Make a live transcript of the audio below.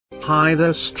high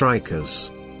their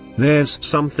strikers. There's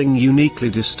something uniquely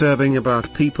disturbing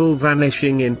about people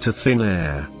vanishing into thin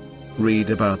air. Read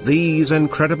about these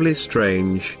incredibly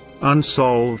strange,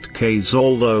 unsolved cases.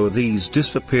 Although these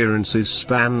disappearances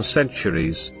span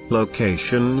centuries,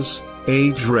 locations,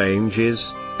 age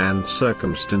ranges, and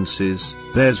circumstances,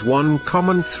 there's one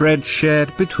common thread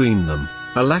shared between them: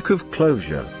 a lack of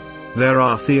closure. There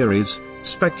are theories,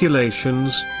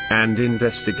 speculations, and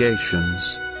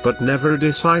investigations, but never a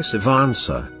decisive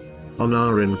answer. On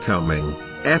our incoming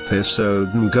episode,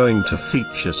 I'm going to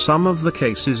feature some of the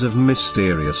cases of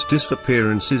mysterious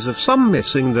disappearances of some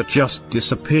missing that just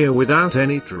disappear without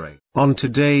any trace. On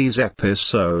today's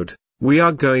episode, we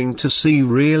are going to see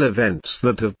real events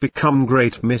that have become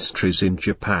great mysteries in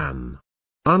Japan.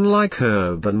 Unlike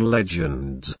urban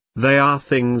legends, they are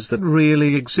things that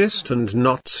really exist and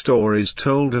not stories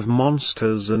told of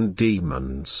monsters and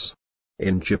demons.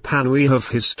 In Japan we have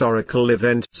historical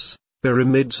events,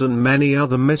 pyramids and many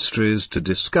other mysteries to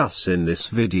discuss in this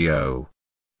video.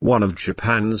 One of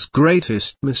Japan's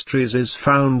greatest mysteries is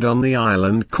found on the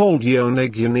island called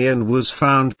Yonaguni and was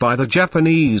found by the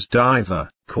Japanese diver,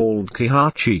 called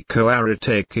Kihachiko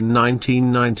Aratake in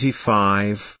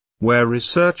 1995, where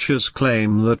researchers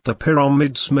claim that the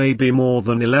pyramids may be more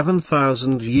than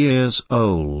 11,000 years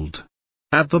old.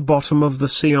 At the bottom of the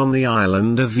sea on the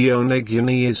island of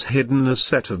Yonaguni is hidden a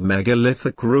set of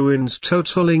megalithic ruins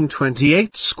totaling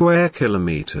 28 square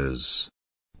kilometers.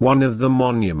 One of the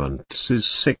monuments is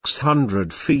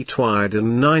 600 feet wide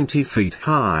and 90 feet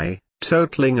high,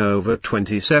 totaling over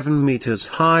 27 meters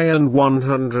high and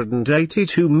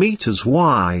 182 meters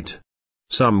wide.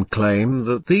 Some claim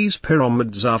that these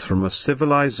pyramids are from a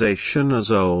civilization as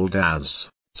old as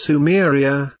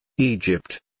Sumeria,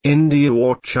 Egypt, India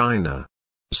or China.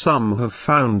 Some have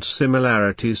found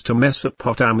similarities to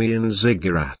Mesopotamian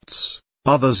ziggurats,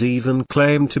 others even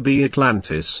claim to be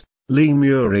Atlantis,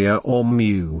 Lemuria or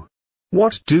Mu.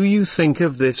 What do you think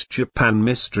of this Japan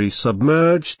mystery?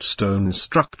 Submerged stone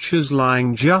structures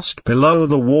lying just below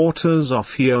the waters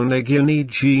off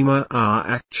Yonaguni-jima are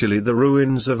actually the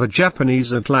ruins of a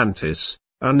Japanese Atlantis,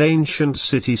 an ancient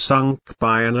city sunk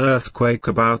by an earthquake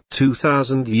about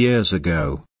 2,000 years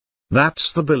ago.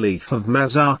 That's the belief of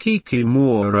Masaki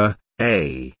Kimura,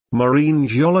 a marine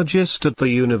geologist at the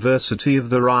University of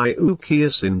the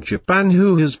Ryukyus in Japan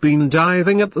who has been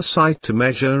diving at the site to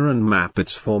measure and map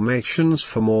its formations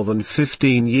for more than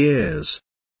 15 years.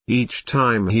 Each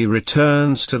time he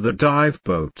returns to the dive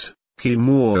boat,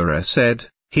 Kimura said,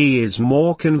 he is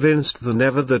more convinced than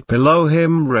ever that below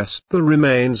him rest the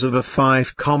remains of a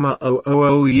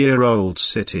 5,000-year-old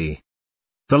city.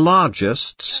 The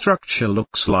largest structure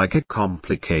looks like a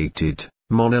complicated,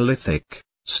 monolithic,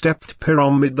 stepped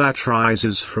pyramid that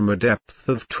rises from a depth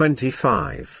of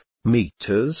 25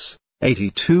 meters,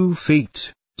 82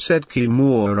 feet, said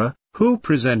Kimura, who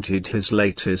presented his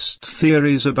latest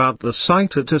theories about the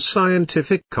site at a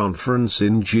scientific conference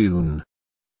in June.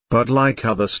 But like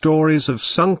other stories of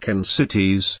sunken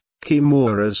cities,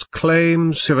 Kimura's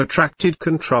claims have attracted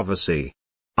controversy.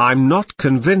 I'm not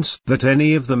convinced that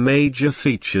any of the major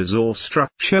features or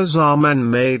structures are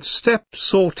man-made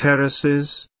steps or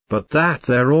terraces, but that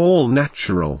they're all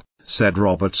natural, said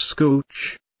Robert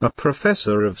Scooch, a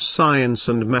professor of science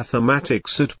and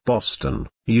mathematics at Boston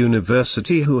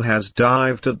University who has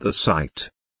dived at the site.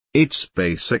 It's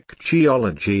basic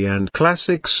geology and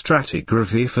classic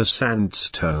stratigraphy for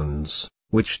sandstones,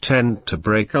 which tend to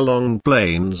break along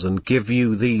planes and give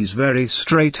you these very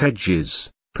straight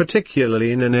edges,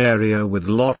 particularly in an area with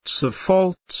lots of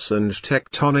faults and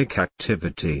tectonic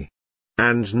activity.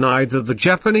 And neither the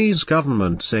Japanese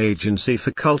government's Agency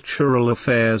for Cultural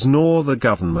Affairs nor the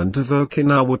government of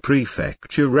Okinawa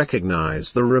Prefecture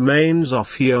recognize the remains of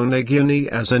Yonaguni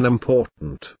as an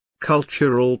important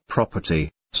cultural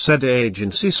property, said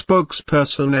agency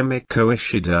spokesperson Emiko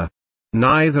Ishida.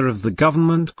 Neither of the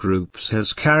government groups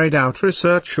has carried out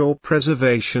research or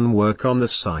preservation work on the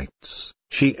sites,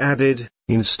 she added,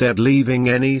 instead leaving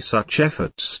any such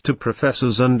efforts to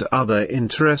professors and other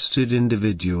interested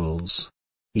individuals.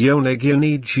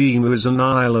 Yonaguni-jima is an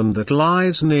island that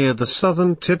lies near the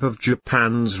southern tip of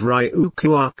Japan's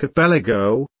Ryukyu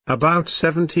archipelago, about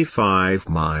 75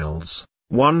 miles,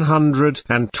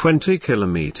 120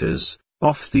 kilometers,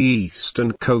 off the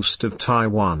eastern coast of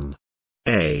Taiwan.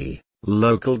 A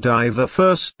local diver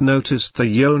first noticed the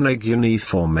Yonaguni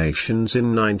formations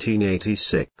in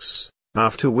 1986.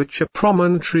 After which a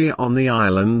promontory on the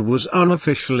island was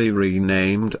unofficially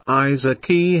renamed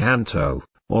Isaki Hanto,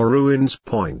 or Ruins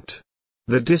Point.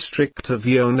 The district of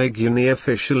Yonaguni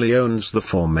officially owns the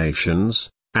formations,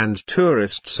 and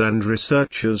tourists and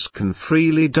researchers can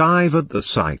freely dive at the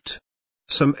site.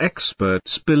 Some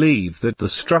experts believe that the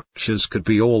structures could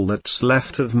be all that's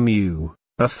left of Mu,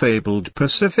 a fabled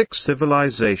Pacific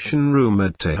civilization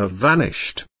rumored to have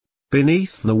vanished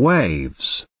beneath the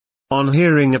waves. On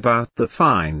hearing about the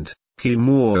find,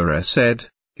 Kimura said,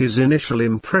 his initial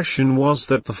impression was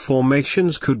that the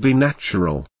formations could be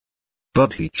natural.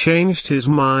 But he changed his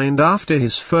mind after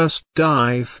his first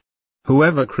dive.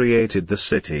 Whoever created the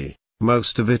city,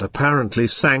 most of it apparently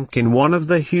sank in one of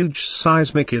the huge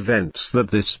seismic events that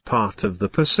this part of the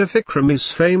Pacific Rim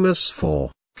is famous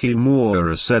for.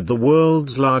 Kimura said the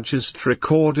world's largest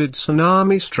recorded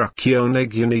tsunami struck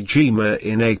Yonaguni-jima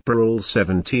in April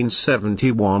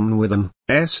 1771 with an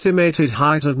estimated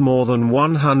height of more than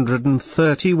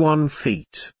 131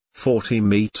 feet, 40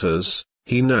 meters,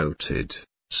 he noted.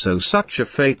 So such a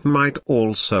fate might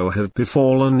also have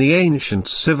befallen the ancient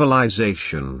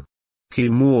civilization.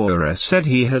 Kimura said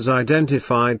he has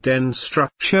identified 10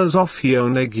 structures off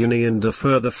Yonaguni and a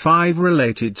further 5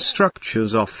 related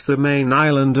structures off the main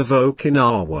island of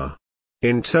Okinawa.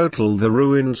 In total the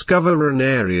ruins cover an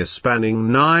area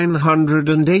spanning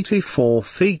 984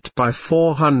 feet by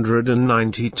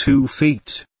 492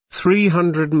 feet,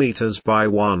 300 meters by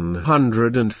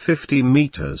 150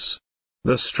 meters.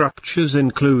 The structures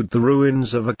include the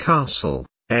ruins of a castle,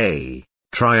 a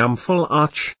triumphal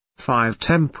arch, 5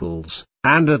 temples,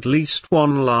 and at least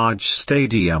 1 large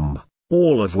stadium,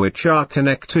 all of which are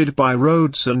connected by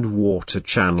roads and water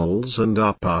channels and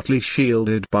are partly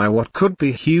shielded by what could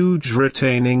be huge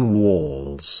retaining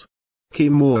walls.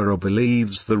 Kimura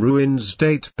believes the ruins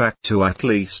date back to at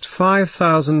least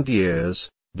 5,000 years,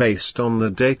 based on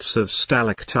the dates of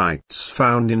stalactites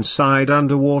found inside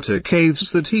underwater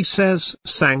caves that he says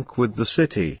sank with the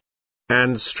city,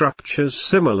 and structures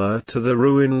similar to the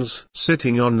ruins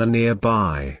sitting on the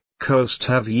nearby coast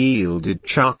have yielded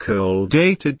charcoal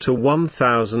dated to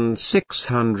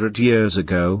 1,600 years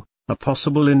ago, a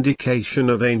possible indication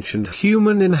of ancient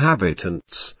human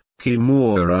inhabitants,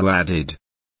 Kimura added.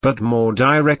 But more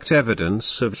direct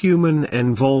evidence of human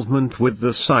involvement with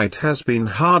the site has been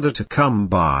harder to come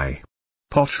by.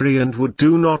 Pottery and wood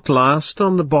do not last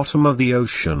on the bottom of the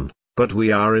ocean, but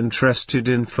we are interested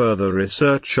in further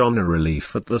research on a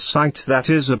relief at the site that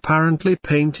is apparently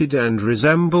painted and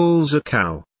resembles a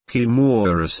cow,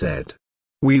 Kimura said.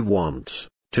 We want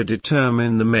to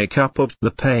determine the makeup of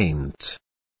the paint.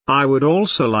 I would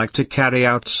also like to carry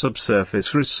out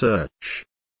subsurface research.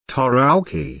 Toru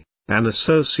Aoki, an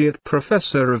associate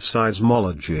professor of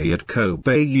seismology at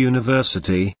Kobe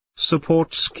University,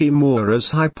 supports Kimura's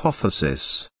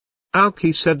hypothesis.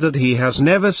 Aoki said that he has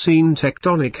never seen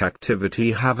tectonic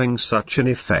activity having such an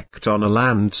effect on a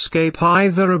landscape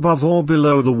either above or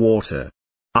below the water.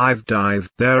 I've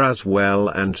dived there as well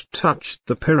and touched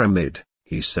the pyramid,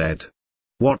 he said.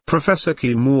 What Professor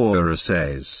Kimura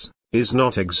says is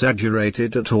not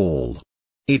exaggerated at all.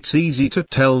 It's easy to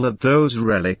tell that those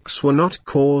relics were not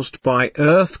caused by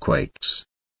earthquakes.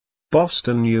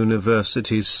 Boston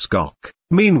University's Skok,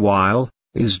 meanwhile,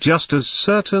 is just as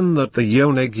certain that the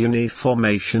Yonaguni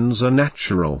formations are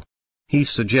natural. He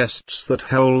suggests that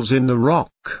holes in the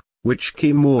rock, which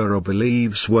Kimura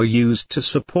believes were used to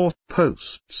support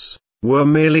posts, were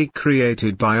merely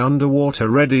created by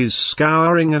underwater eddies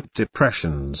scouring at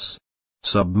depressions.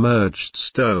 Submerged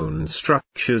stone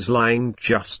structures lying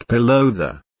just below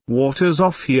the waters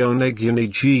off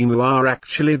Yonaguni-jima are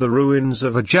actually the ruins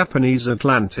of a Japanese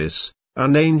Atlantis,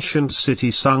 an ancient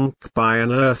city sunk by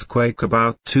an earthquake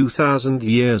about 2,000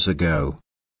 years ago.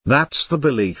 That's the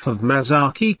belief of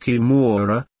Masaki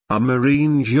Kimura, a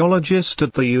marine geologist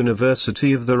at the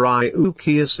University of the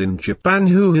Ryukyus in Japan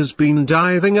who has been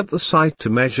diving at the site to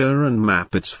measure and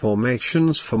map its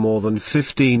formations for more than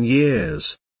 15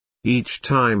 years. Each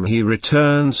time he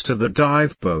returns to the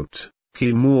dive boat,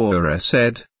 Kimura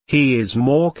said, he is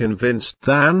more convinced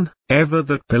than ever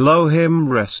that below him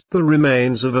rest the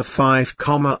remains of a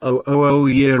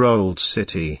 5,000-year-old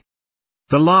city.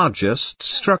 The largest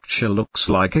structure looks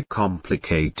like a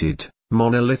complicated,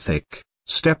 monolithic,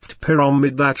 stepped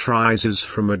pyramid that rises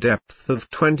from a depth of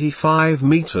 25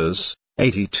 meters,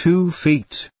 82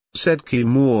 feet, said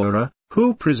Kimura,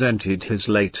 who presented his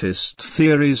latest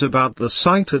theories about the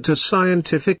site at a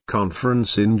scientific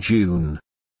conference in June.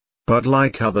 But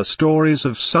like other stories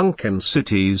of sunken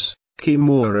cities,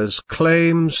 Kimura's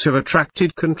claims have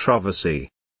attracted controversy.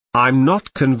 I'm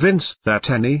not convinced that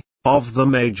any of the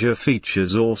major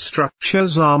features or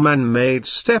structures are man-made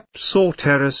steps or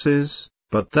terraces,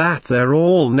 but that they're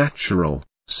all natural,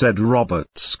 said Robert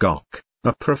Skok,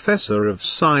 a professor of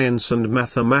science and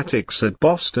mathematics at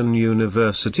Boston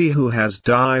University who has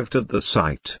dived at the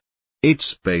site.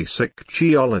 Its basic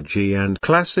geology and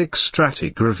classic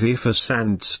stratigraphy for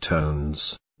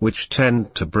sandstones, which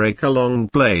tend to break along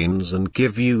plains and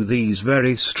give you these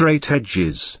very straight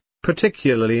edges,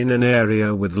 particularly in an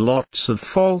area with lots of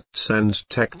faults and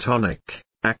tectonic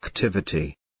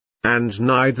activity. And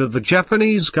neither the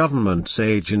Japanese government's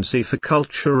Agency for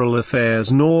Cultural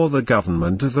Affairs nor the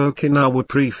government of Okinawa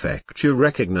Prefecture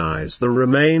recognize the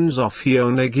remains of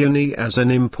Yonaguni as an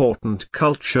important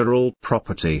cultural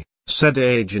property, said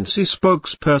agency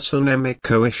spokesperson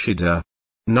Emiko Ishida.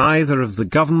 Neither of the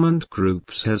government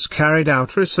groups has carried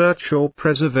out research or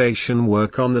preservation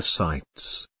work on the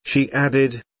sites, she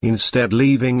added, instead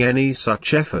leaving any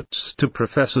such efforts to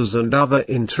professors and other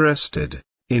interested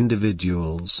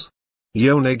individuals.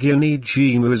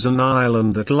 Yonaguni-jima is an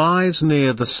island that lies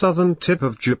near the southern tip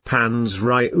of Japan's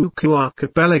Ryukyu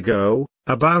archipelago,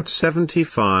 about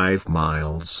 75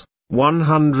 miles,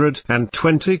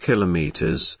 120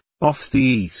 kilometers, off the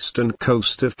eastern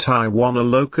coast of Taiwan. A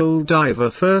local diver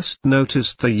first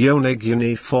noticed the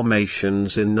Yonaguni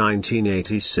formations in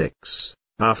 1986,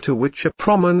 after which a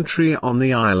promontory on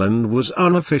the island was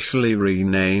unofficially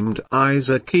renamed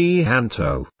Isaki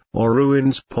Hanto, or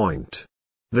Ruins Point.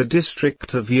 The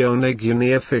district of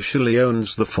Yonaguni officially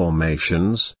owns the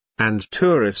formations, and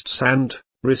tourists and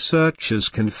researchers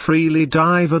can freely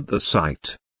dive at the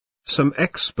site. Some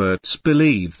experts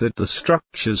believe that the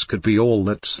structures could be all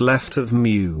that's left of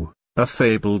Mu, a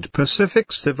fabled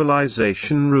Pacific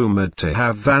civilization rumored to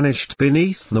have vanished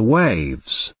beneath the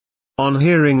waves. On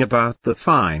hearing about the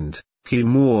find,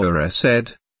 Kimura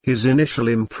said, his initial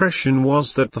impression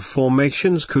was that the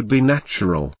formations could be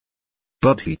natural.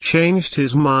 But he changed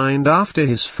his mind after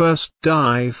his first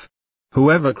dive.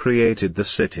 Whoever created the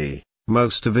city,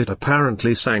 most of it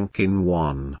apparently sank in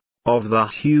one of the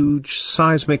huge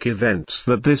seismic events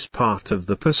that this part of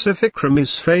the Pacific Rim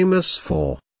is famous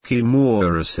for,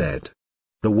 Kimura said.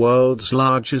 The world's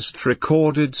largest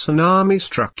recorded tsunami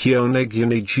struck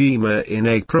Yonaguni-jima in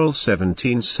April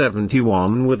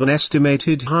 1771 with an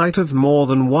estimated height of more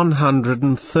than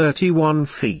 131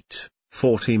 feet,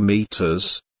 40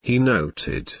 meters. He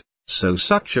noted, so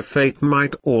such a fate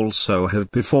might also have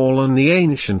befallen the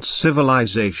ancient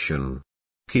civilization.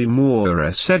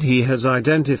 Kimura said he has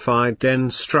identified 10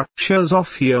 structures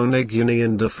off Yonaguni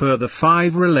and a further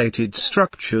 5 related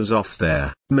structures off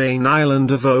their main island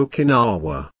of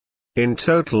Okinawa. In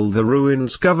total the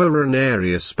ruins cover an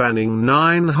area spanning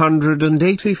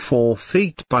 984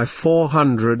 feet by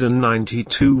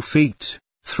 492 feet.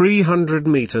 300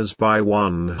 meters by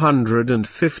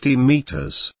 150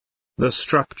 meters. The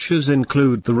structures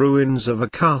include the ruins of a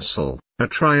castle, a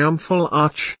triumphal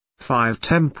arch, 5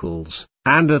 temples,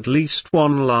 and at least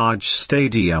 1 large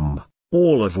stadium,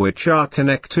 all of which are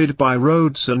connected by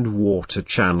roads and water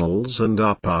channels and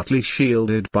are partly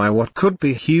shielded by what could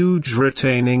be huge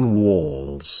retaining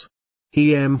walls.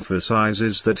 He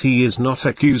emphasizes that he is not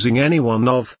accusing anyone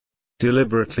of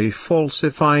deliberately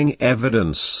falsifying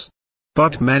evidence.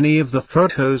 But many of the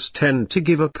photos tend to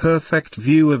give a perfect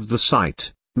view of the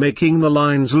site, making the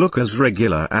lines look as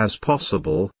regular as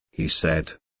possible, he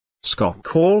said. Scott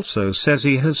also says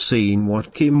he has seen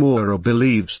what Kimura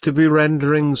believes to be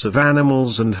renderings of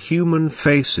animals and human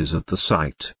faces at the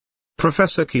site.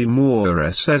 Professor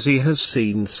Kimura says he has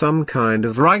seen some kind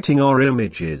of writing or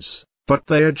images, but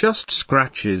they are just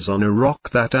scratches on a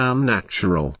rock that are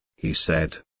natural, he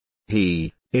said.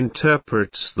 He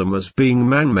interprets them as being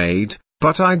man-made,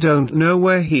 but I don't know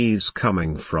where he's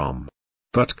coming from.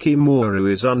 But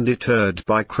Kimura is undeterred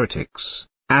by critics,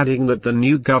 adding that the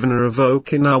new governor of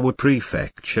Okinawa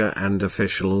Prefecture and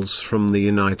officials from the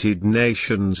United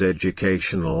Nations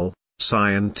Educational,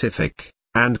 Scientific,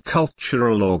 and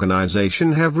Cultural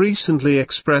Organization have recently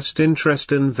expressed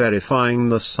interest in verifying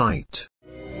the site.